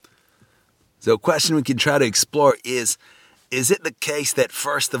So a question we can try to explore is it the case that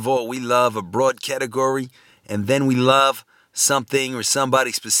first of all we love a broad category and then we love something or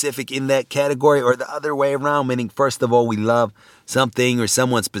somebody specific in that category, or the other way around, meaning first of all we love something or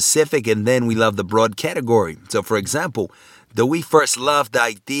someone specific and then we love the broad category? So for example, do we first love the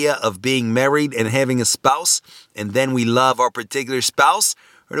idea of being married and having a spouse and then we love our particular spouse?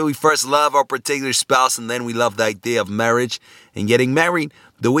 Or do we first love our particular spouse and then we love the idea of marriage and getting married?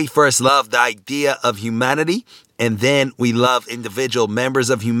 Do we first love the idea of humanity and then we love individual members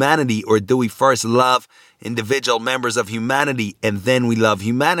of humanity? Or do we first love individual members of humanity and then we love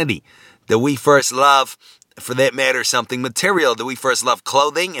humanity? Do we first love, for that matter, something material? Do we first love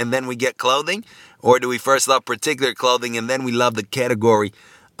clothing and then we get clothing? Or do we first love particular clothing and then we love the category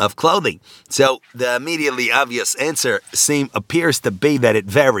of clothing? So the immediately obvious answer appears to be that it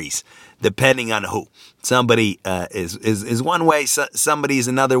varies depending on who. Somebody is one way, somebody is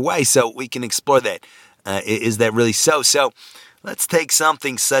another way. So we can explore that. Is that really so? So let's take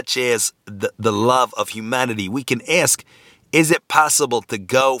something such as the love of humanity. We can ask, is it possible to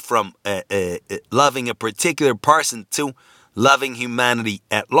go from loving a particular person to loving humanity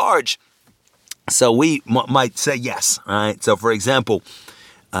at large? So we might say yes. All right. So for example,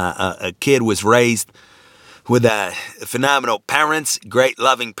 a kid was raised with phenomenal parents, great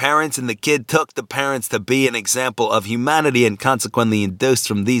loving parents, and the kid took the parents to be an example of humanity and consequently induced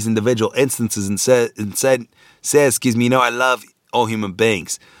from these individual instances and says, I love all human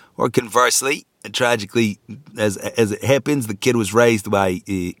beings. Or conversely, tragically, as it happens, the kid was raised by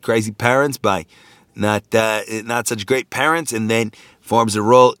crazy parents, by not such great parents, and then forms a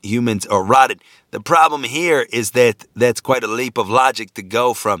role humans are rotted. The problem here is that that's quite a leap of logic to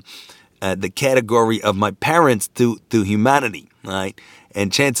go from the category of my parents to humanity, right?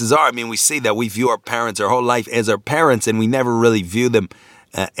 And chances are, we see that we view our parents our whole life as our parents, and we never really view them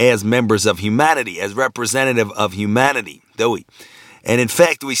as members of humanity, as representative of humanity, do we? And in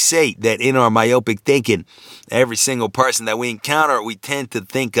fact, we see that in our myopic thinking, every single person that we encounter, we tend to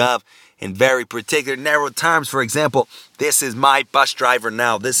think of in very particular narrow terms. For example, this is my bus driver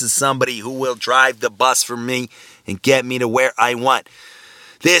now. This is somebody who will drive the bus for me and get me to where I want.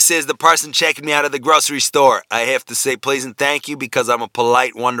 This is the person checking me out of the grocery store. I have to say please and thank you because I'm a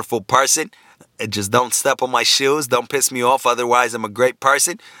polite, wonderful person. Just don't step on my shoes. Don't piss me off. Otherwise, I'm a great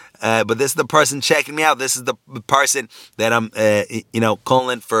person. But this is the person checking me out. This is the person that I'm,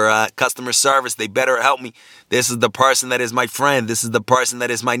 calling for customer service. They better help me. This is the person that is my friend. This is the person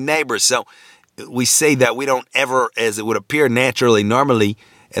that is my neighbor. So we say that we don't ever, as it would appear naturally, normally,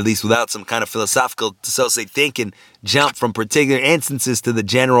 at least without some kind of philosophical dissociative thinking, jump from particular instances to the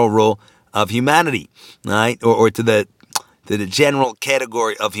general rule of humanity, right? Or to the general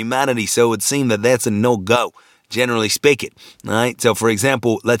category of humanity. So it would seem that that's a no-go, generally speaking, right? So, for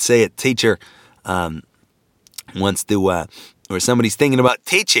example, let's say a teacher wants to, or somebody's thinking about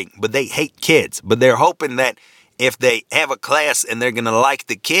teaching, but they hate kids, but they're hoping that if they have a class and they're going to like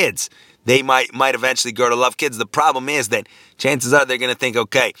the kids, they might eventually grow to love kids. The problem is that chances are they're going to think,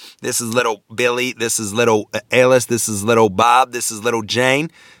 okay, this is little Billy, this is little Alice, this is little Bob, this is little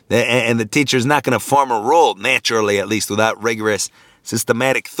Jane. And the teacher's not going to form a rule, naturally, at least without rigorous,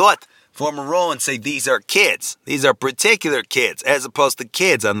 systematic thought, form a rule and say, these are kids. These are particular kids, as opposed to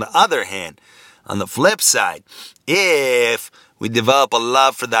kids. On the other hand, on the flip side, if we develop a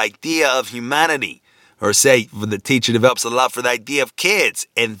love for the idea of humanity, or say the teacher develops a love for the idea of kids,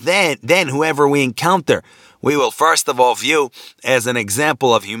 and then whoever we encounter, we will first of all view as an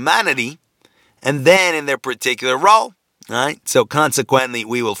example of humanity, and then in their particular role, right? So consequently,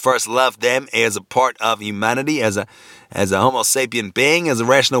 we will first love them as a part of humanity, as a Homo sapien being, as a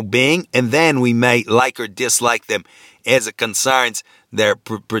rational being, and then we may like or dislike them as it concerns their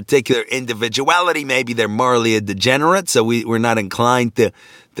particular individuality. Maybe they're morally a degenerate, so we're not inclined to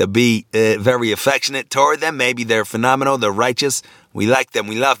be very affectionate toward them. Maybe they're phenomenal, they're righteous. We like them,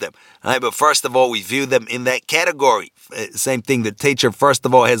 we love them. All right, but first of all, we view them in that category. Same thing, the teacher, first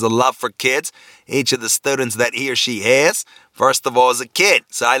of all, has a love for kids. Each of the students that he or she has, first of all, is a kid.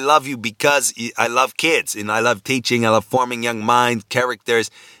 So I love you because I love kids, and I love teaching, I love forming young minds,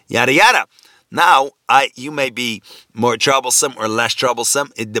 characters, yada, yada. Now, you may be more troublesome or less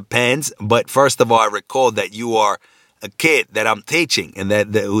troublesome. It depends. But first of all, I recall that you are a kid that I'm teaching and that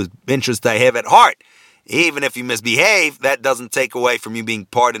whose interest I have at heart. Even if you misbehave, that doesn't take away from you being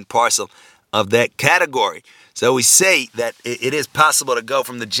part and parcel of that category. So we say that it is possible to go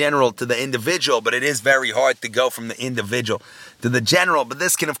from the general to the individual, but it is very hard to go from the individual to the general. But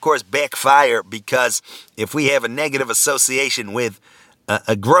this can, of course, backfire because if we have a negative association with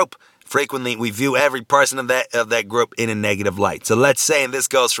a group, frequently we view every person of that group in a negative light. So let's say, and this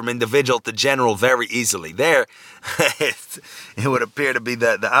goes from individual to general very easily. There, it would appear to be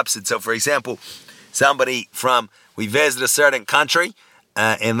the opposite. So, for example, we visit a certain country,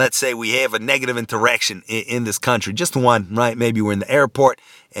 and let's say we have a negative interaction in this country, just one, right? Maybe we're in the airport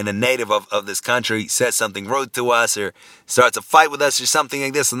and a native of this country says something rude to us or starts a fight with us or something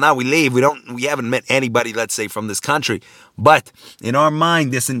like this. And now we leave. We haven't met anybody, let's say, from this country. But in our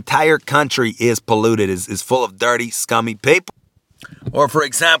mind, this entire country is polluted, is full of dirty, scummy people. Or, for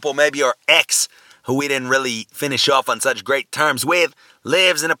example, maybe our ex, who we didn't really finish off on such great terms with,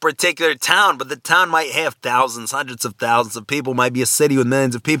 lives in a particular town, but the town might have thousands, hundreds of thousands of people, might be a city with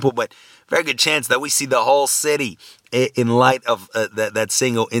millions of people, but very good chance that we see the whole city in light of that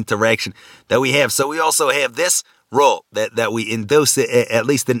single interaction that we have. So we also have this rule that we induce at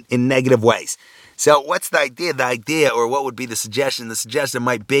least in negative ways. So what's the idea? The idea, or what would be the suggestion? The suggestion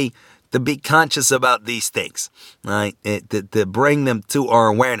might be to be conscious about these things, right? To bring them to our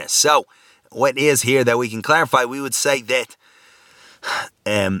awareness. So what is here that we can clarify? We would say that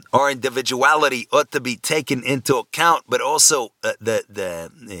our individuality ought to be taken into account, but also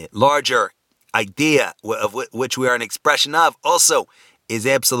the larger idea of which we are an expression of also is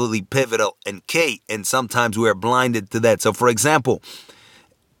absolutely pivotal and key, and sometimes we are blinded to that. So, for example,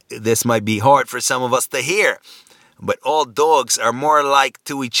 this might be hard for some of us to hear, but all dogs are more alike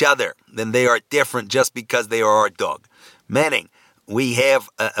to each other than they are different just because they are our dog. Meaning, we have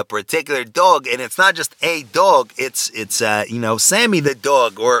a particular dog, and it's not just a dog. It's Sammy the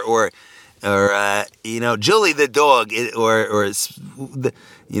dog, or Julie the dog, or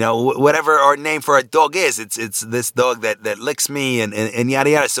whatever our name for our dog is. It's this dog that licks me, and yada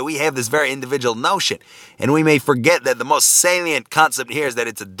yada. So we have this very individual notion, and we may forget that the most salient concept here is that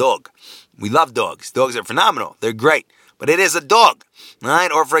it's a dog. We love dogs. Dogs are phenomenal. They're great, but it is a dog,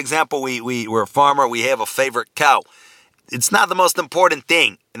 right? Or, for example, we're a farmer. We have a favorite cow. It's not the most important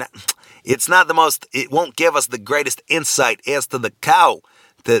thing. It won't give us the greatest insight as to the cow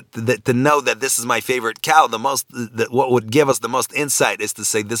to know that this is my favorite cow. What would give us the most insight is to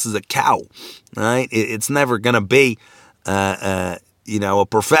say this is a cow, right? It's never going to be, a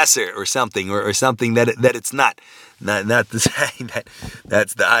professor or something, or something that it's not. Not to say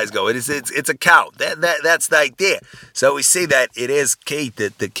that's the highest goal. It's a cow. That's the idea. So we see that it is key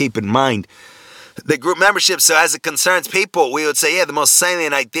to keep in mind the group membership. So as it concerns people, we would say, the most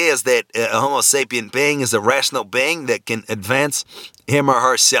salient idea is that a Homo sapien being is a rational being that can advance him or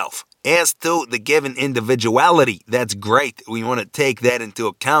herself. As to the given individuality, that's great. We want to take that into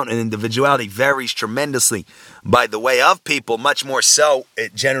account, and individuality varies tremendously by the way of people, much more so,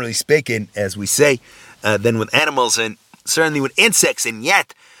 generally speaking, as we say, than with animals and certainly with insects. And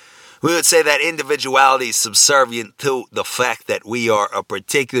yet, we would say that individuality is subservient to the fact that we are a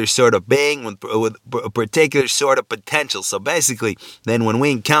particular sort of being with a particular sort of potential. So basically, then when we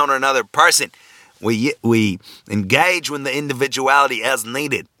encounter another person, we engage with the individuality as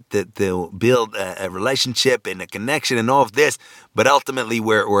needed to build a relationship and a connection and all of this. But ultimately,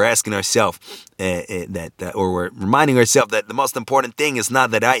 we're asking ourselves or we're reminding ourselves that the most important thing is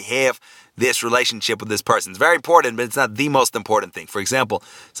not that I have this relationship with this person. It's very important, but it's not the most important thing. For example,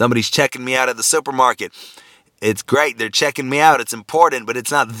 somebody's checking me out at the supermarket. It's great. They're checking me out. It's important, but it's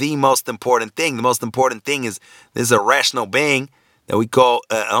not the most important thing. The most important thing is this is a rational being that we call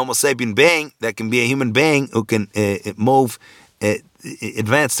a Homo sapien being that can be a human being who can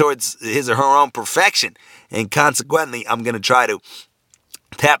advance towards his or her own perfection. And consequently, I'm going to try to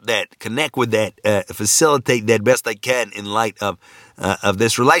tap that, connect with that, facilitate that best I can in light of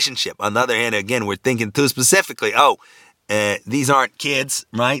this relationship. On the other hand, again, we're thinking too specifically, these aren't kids,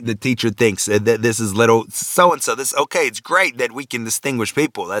 right? The teacher thinks that this is little so-and-so. It's great that we can distinguish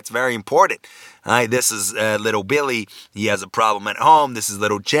people. That's very important. This is little Billy. He has a problem at home. This is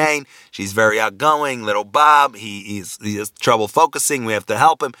little Jane. She's very outgoing. Little Bob, he has trouble focusing. We have to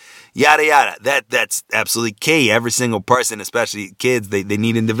help him. Yada, yada. That's absolutely key. Every single person, especially kids, they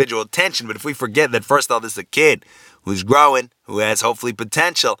need individual attention. But if we forget that, first of all, this is a kid who's growing, who has hopefully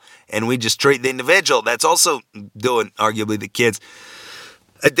potential, and we just treat the individual, that's also doing, arguably, the kids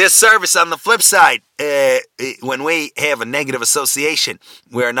a disservice. On the flip side, when we have a negative association,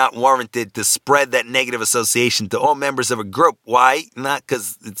 we are not warranted to spread that negative association to all members of a group. Why? Not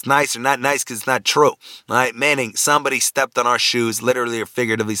because it's nice or not nice, because it's not true. Right? Meaning, somebody stepped on our shoes, literally or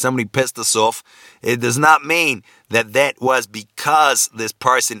figuratively, somebody pissed us off. It does not mean that was because this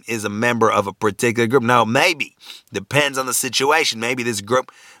person is a member of a particular group. Now, maybe, depends on the situation. Maybe this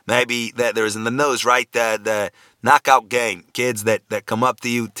group, maybe that there's in the news, right? The knockout game. Kids that come up to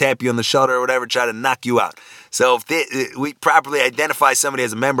you, tap you on the shoulder or whatever, try to knock you out. So if we properly identify somebody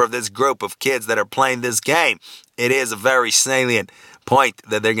as a member of this group of kids that are playing this game, it is a very salient point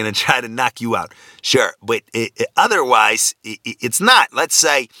that they're going to try to knock you out. Sure, but otherwise, it's not. Let's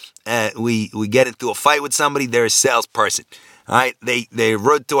say we get into a fight with somebody, they're a salesperson. All right, they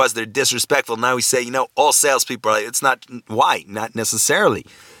rude to us, they're disrespectful. Now we say, all salespeople are like, it's not. Why? Not necessarily.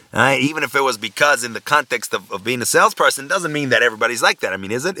 All right, even if it was because in the context of being a salesperson, doesn't mean that everybody's like that. I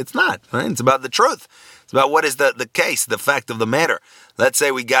mean, is it? It's not. Right? It's about the truth. It's about what is the case, the fact of the matter. Let's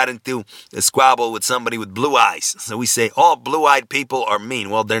say we got into a squabble with somebody with blue eyes. So we say, all blue-eyed people are mean.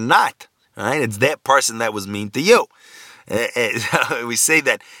 Well, they're not. All right, it's that person that was mean to you. We say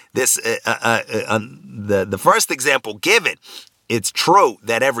that this the first example given, it's true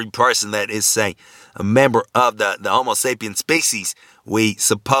that every person that is, say, a member of the Homo sapien species, we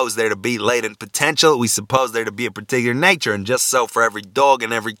suppose there to be latent potential. We suppose there to be a particular nature. And just so for every dog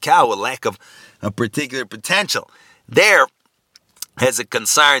and every cow, a lack of a particular potential. There, as it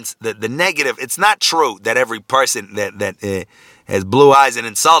concerns the negative, it's not true that every person that has blue eyes and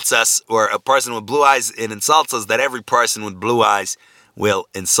insults us, or a person with blue eyes and insults us, that every person with blue eyes will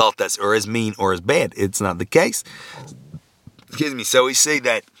insult us or is mean or is bad. It's not the case. Excuse me. So we see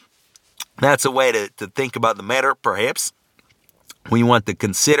that that's a way to think about the matter, perhaps. We want to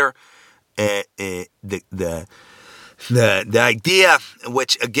consider the idea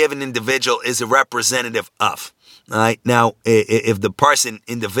which a given individual is a representative of. All right. Now, if the person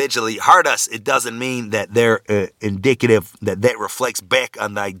individually hurt us, it doesn't mean that they're indicative, that reflects back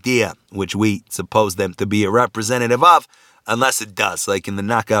on the idea which we suppose them to be a representative of, unless it does, like in the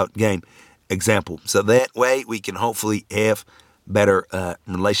knockout game example. So that way we can hopefully have better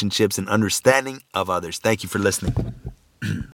relationships and understanding of others. Thank you for listening.